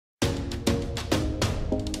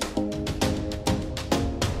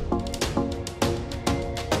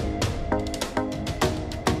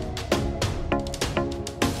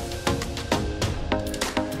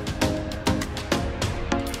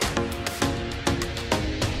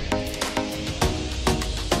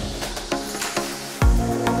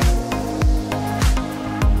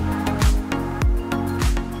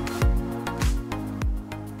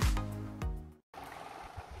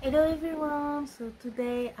So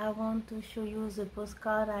today I want to show you the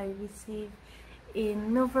postcard I received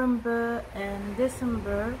in November and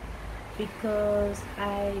December, because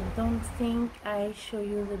I don't think I show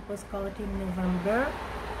you the postcard in November.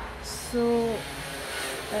 So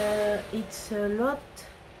it's a lot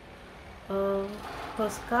of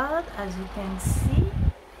postcard, as you can see,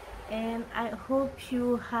 and I hope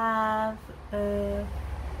you have a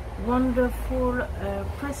wonderful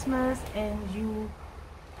Christmas, and you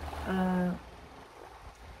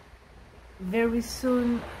very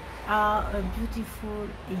soon are a beautiful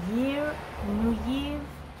year, new year.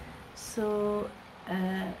 So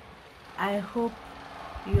I hope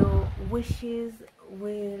your wishes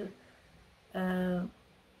will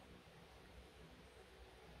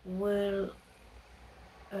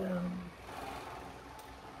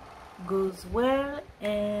goes well,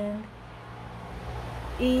 and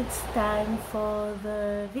it's time for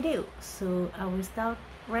the video. So I will start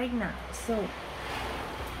right now. So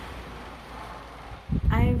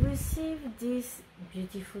I received this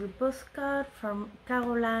beautiful postcard from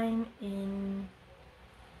Caroline in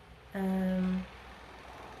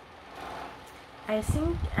I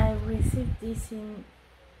think I received this in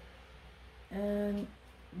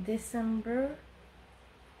December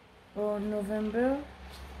or November.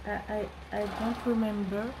 I don't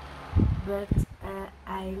remember, but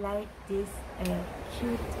I like this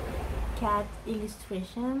cute cat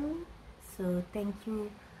illustration, so thank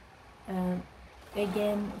you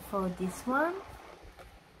again for this one.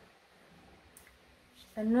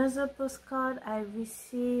 Another postcard I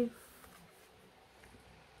received,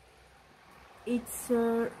 it's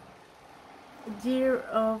a Dear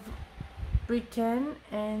of Britain,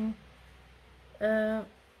 and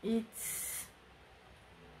it's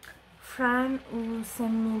Fran who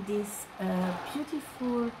sent me this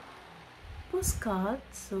beautiful postcard,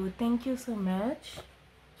 so thank you so much.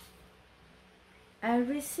 I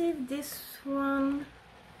received this one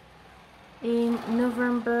in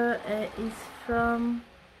November. It's from,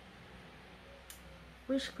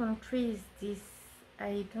 which country is this?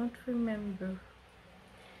 I don't remember.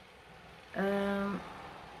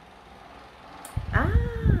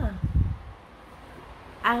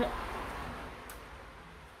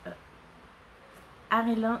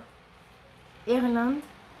 Ireland.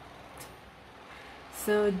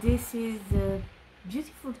 So this is a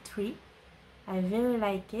beautiful tree. I very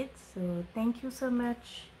like it, so thank you so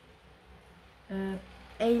much,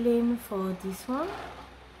 Aileen, for this one.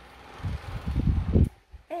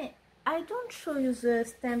 Hey, I don't show you the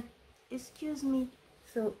stamp, excuse me.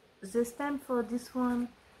 So the stamp for this one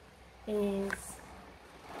is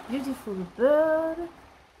beautiful bird,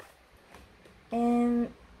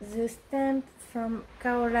 and the stamp from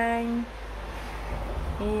Caroline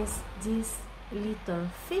is this little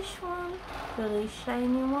fish one, very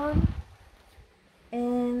shiny one,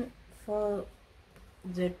 and for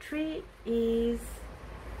the tree is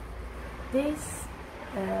this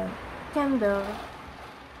candle.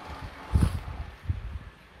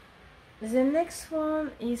 The next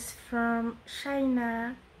one is from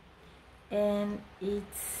China, and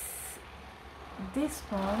it's this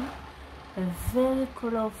one, a very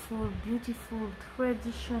colorful, beautiful,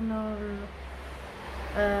 traditional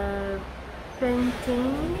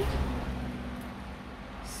painting,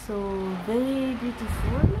 so very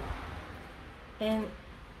beautiful, and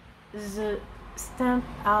the stamp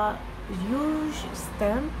are huge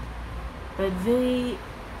stamp, but very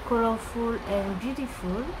colorful and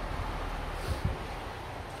beautiful.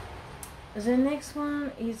 The next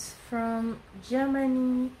one is from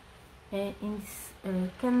Germany, and it's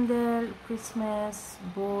candle Christmas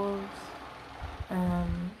balls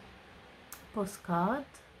postcard,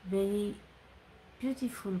 very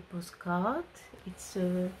beautiful postcard. It's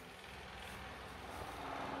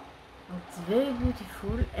very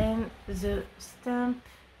beautiful, and the stamp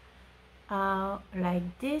are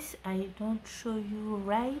like this. I don't show you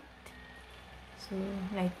right, so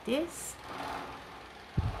like this.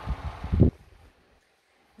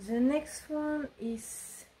 The next one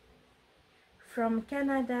is from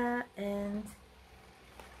Canada, and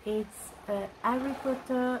it's a Harry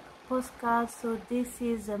Potter postcard. So this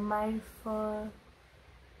is a Malfoy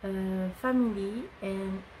family,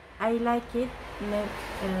 and I like it,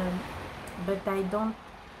 but I don't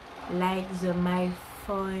like the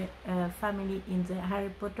Malfoy family in the Harry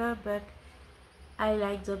Potter, but I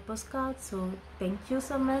like the postcard, so thank you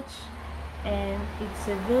so much. And it's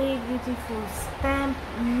a very beautiful stamp,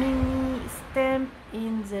 mini stamp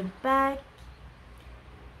in the back,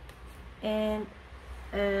 and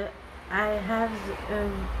I have a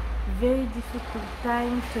very difficult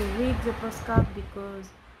time to read the postcard because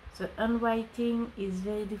the handwriting is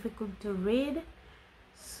very difficult to read.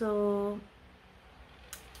 So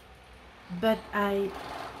but I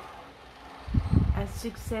had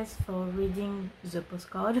success for reading the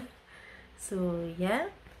postcard. So yeah,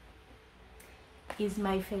 is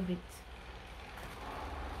my favorite.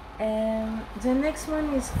 And the next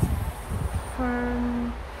one is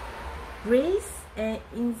from Grace, and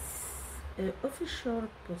it's an official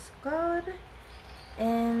postcard,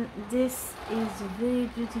 and this is a very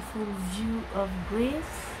beautiful view of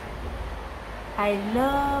Greece. I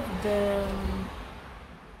love the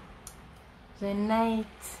night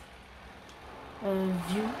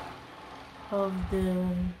view of the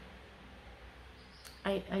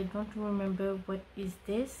I don't remember what is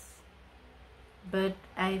this, but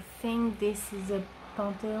I think this is a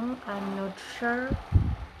Pantheon. I'm not sure,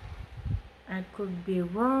 I could be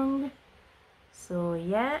wrong. So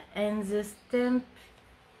yeah, and the stamp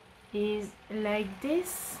is like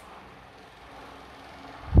this.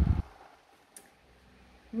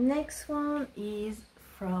 Next one is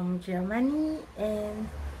from Germany, and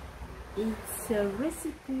it's a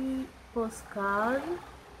recipe postcard.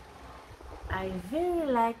 I very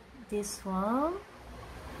like this one.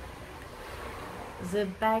 The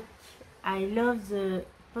back, I love the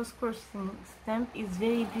POSTCROSSING stamp. It's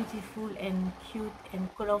very beautiful and cute and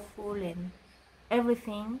colorful and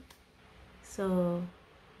everything. So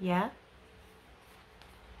yeah.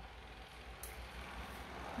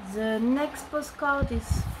 The next postcard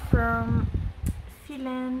is from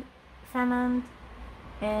Finland,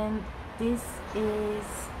 and this is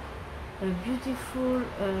a beautiful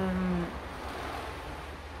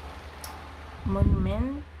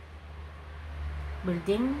monument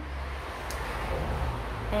building,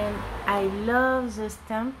 and I love the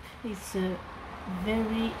stamp. It's a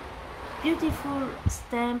very beautiful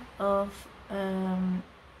stamp of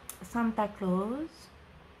Santa Claus.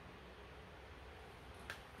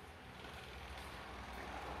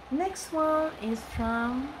 Next one is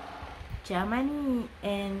from Germany,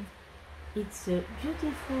 and it's a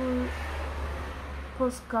beautiful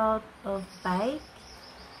postcard of bike.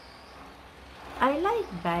 I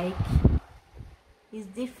like bike, it's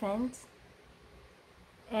different,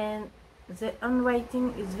 and the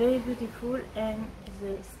handwriting is very beautiful, and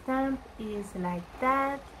the stamp is like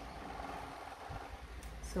that.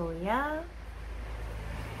 So yeah.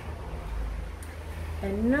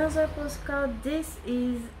 Another postcard, this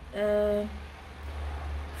is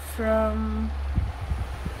from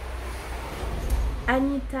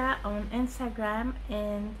Anita on Instagram,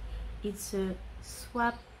 and it's a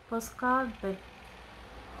swap postcard, but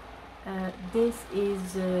this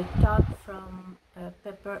is a card from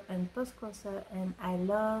Pepper and PostCrosser, and I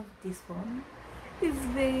love this one. It's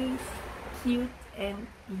very cute and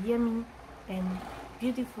yummy and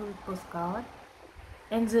beautiful postcard,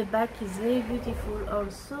 and the back is very beautiful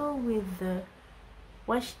also, with the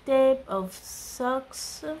washi tape of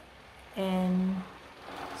socks and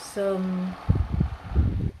some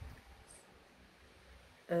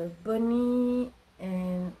bunny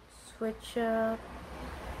and sweatshirt,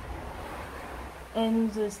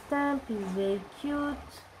 and the stamp is very cute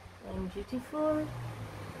and beautiful.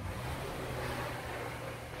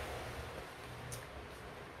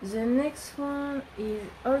 The next one is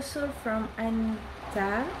also from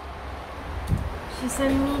Anita. She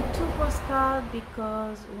sent me 2 postcards,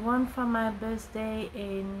 because one for my birthday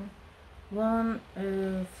and one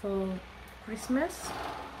for Christmas.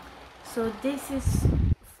 So this is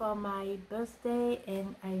for my birthday,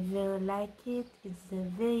 and I very like it. It's a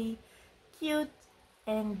very cute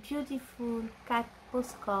and beautiful cat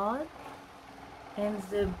postcard, and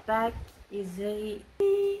the back is very,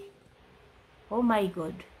 oh my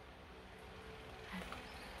god.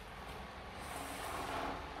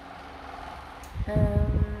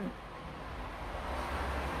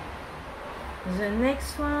 The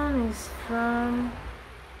next one is from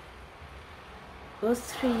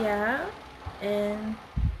Austria, and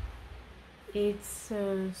it's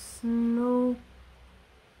snow.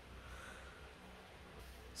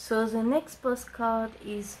 So the next postcard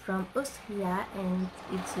is from Austria, and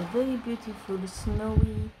it's a very beautiful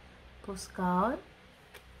snowy postcard,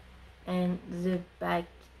 and the back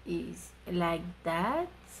is like that.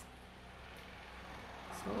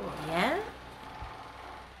 So yeah.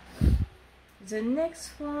 The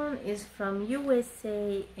next one is from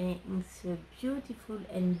USA, and it's a beautiful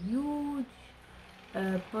and huge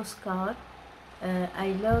postcard.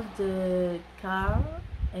 I love the car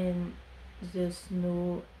and the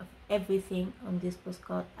snow, everything on this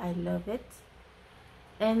postcard. I love it,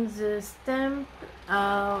 and the stamp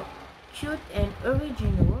are cute and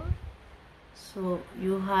original. So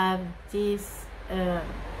you have this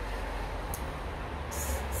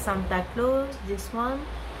Santa Claus, this one,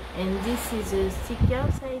 and this is a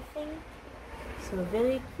stickers, I think, so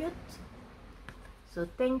very cute. So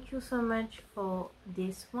thank you so much for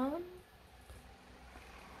this one.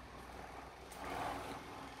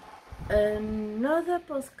 Another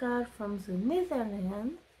postcard from the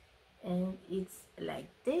Netherlands, and it's like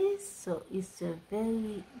this. So it's a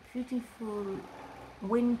very beautiful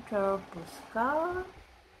winter postcard.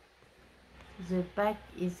 The back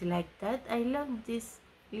is like that. I love this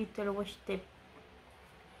little washi tape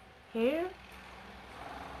here.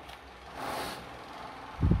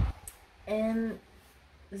 And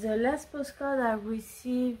the last postcard I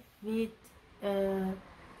received it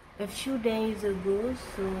a few days ago,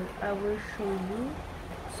 so I will show you.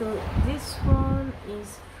 So this one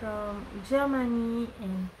is from Germany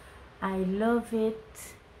and I love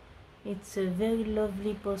it. It's a very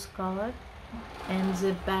lovely postcard, and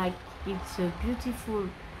the back, it's a beautiful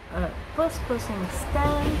post-crossing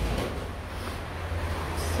stamp.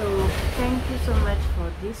 So thank you so much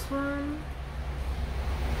for this one.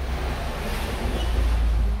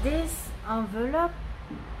 This envelope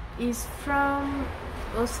is from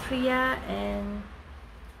Austria and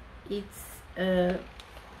it's a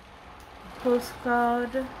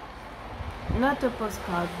postcard, not a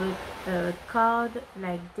postcard but a card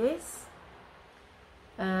like this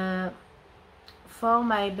for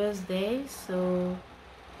my birthday. So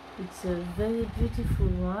it's a very beautiful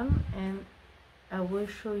one, and I will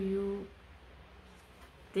show you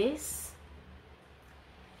this.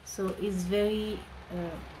 So it's very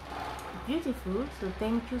beautiful. So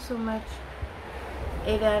thank you so much,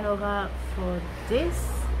 Eleonora, for this.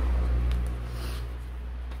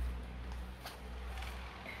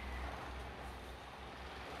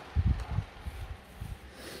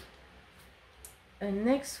 The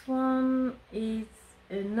next one is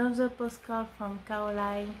another postcard from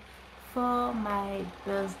Caroline for my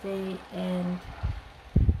birthday and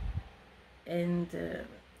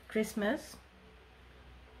Christmas.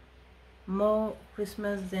 More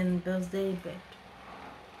Christmas than birthday, but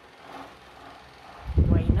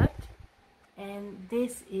why not? And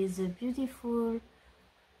this is a beautiful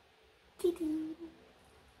kitty,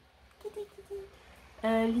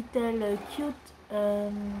 a little cute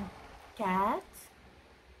cat,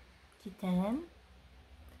 kitten,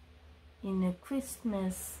 in a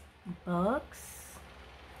Christmas box,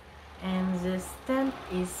 and the stamp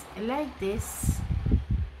is like this,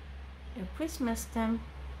 a Christmas stamp.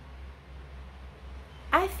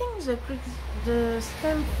 I think the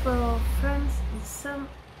stamp for France is some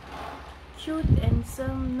cute and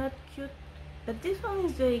some not cute, but this one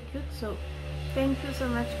is very cute, so thank you so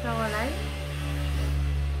much, Caroline.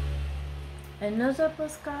 Another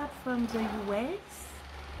postcard from the US.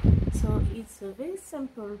 So it's a very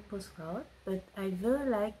simple postcard, but I very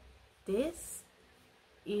like this.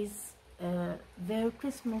 Is a very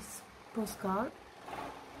Christmas postcard,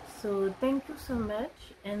 so thank you so much.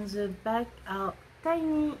 And the back are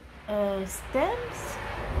tiny stamps,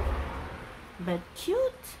 but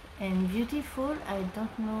cute and beautiful. I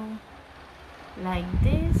don't know, like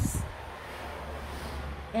this.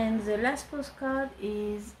 And the last postcard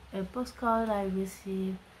is a postcard I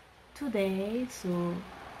received today, so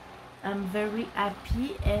I'm very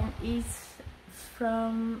happy, and it's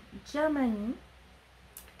from Germany,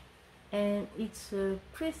 and it's a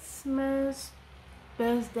Christmas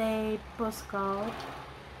birthday postcard,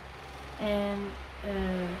 and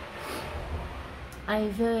I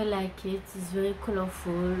very like it. It's very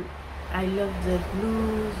colorful. I love the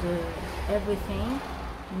blue, everything,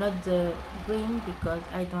 not the green because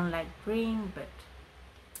I don't like green, but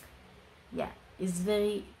yeah, it's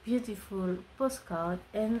very beautiful postcard.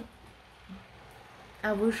 And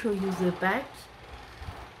I will show you the back.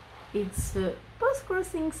 It's a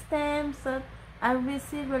post-crossing stamp, so I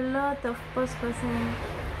receive a lot of post-crossing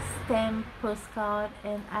stamp postcard,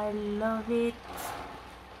 and I love it.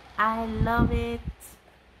 I love it.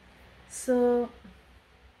 So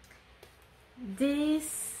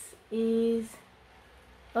this is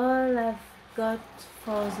all I've got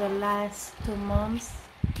for the last 2 months,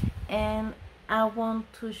 and I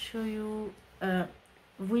want to show you,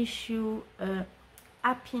 wish you a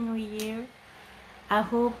happy new year. I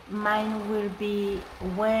hope mine will be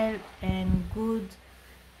well and good,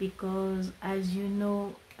 because as you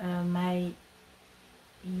know, my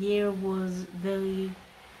year was very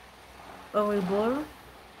horrible,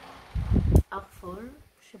 awful.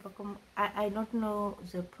 I don't know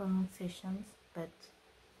the pronunciations, but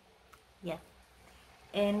yeah.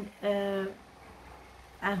 And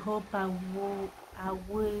I hope I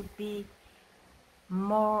will be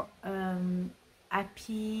more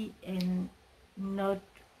happy and not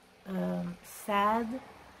sad,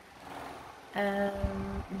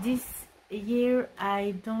 This year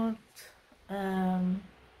I don't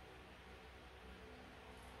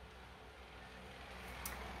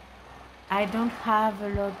have a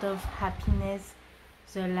lot of happiness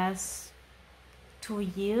the last 2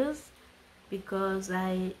 years because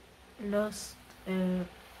I lost a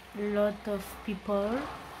lot of people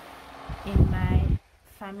in my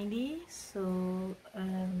family. So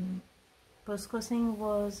POSTCROSSING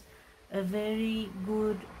was a very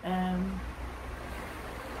good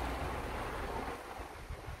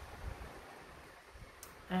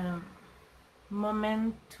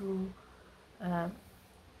moment to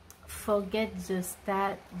forget the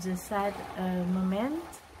sad moment.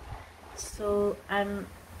 So I'm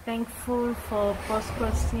thankful for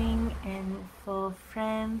POSTCROSSING and for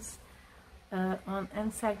friends on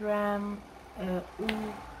Instagram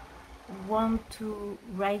who want to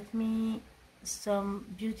write me some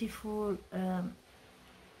beautiful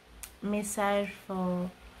message for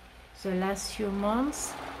the last few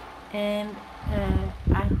months, and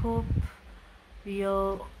I hope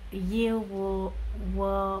your year will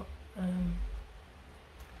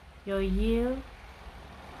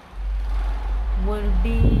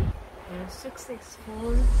be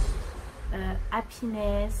successful,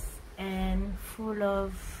 happiness, and full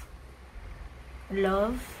of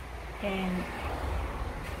love. And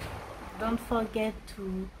don't forget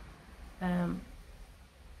to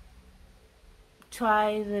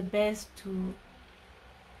try the best to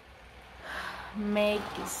make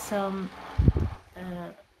some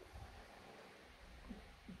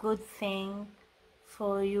good thing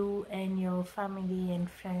for you and your family and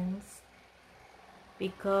friends,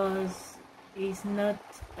 because it's not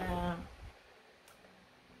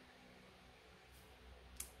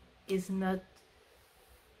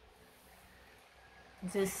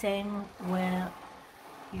the same where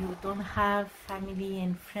you don't have family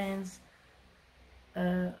and friends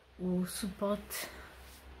who support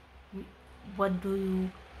what do you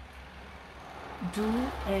do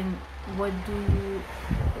and what do you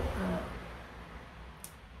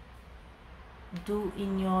do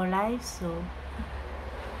in your life. So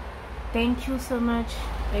thank you so much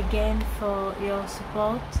again for your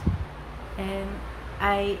support, and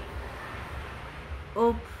I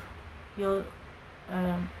hope your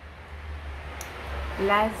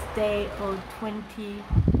last day of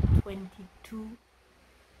 2022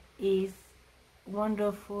 is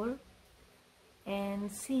wonderful,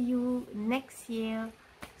 and see you next year.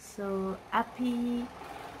 So happy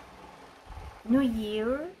New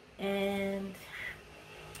Year, and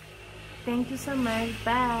thank you so much.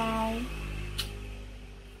 Bye.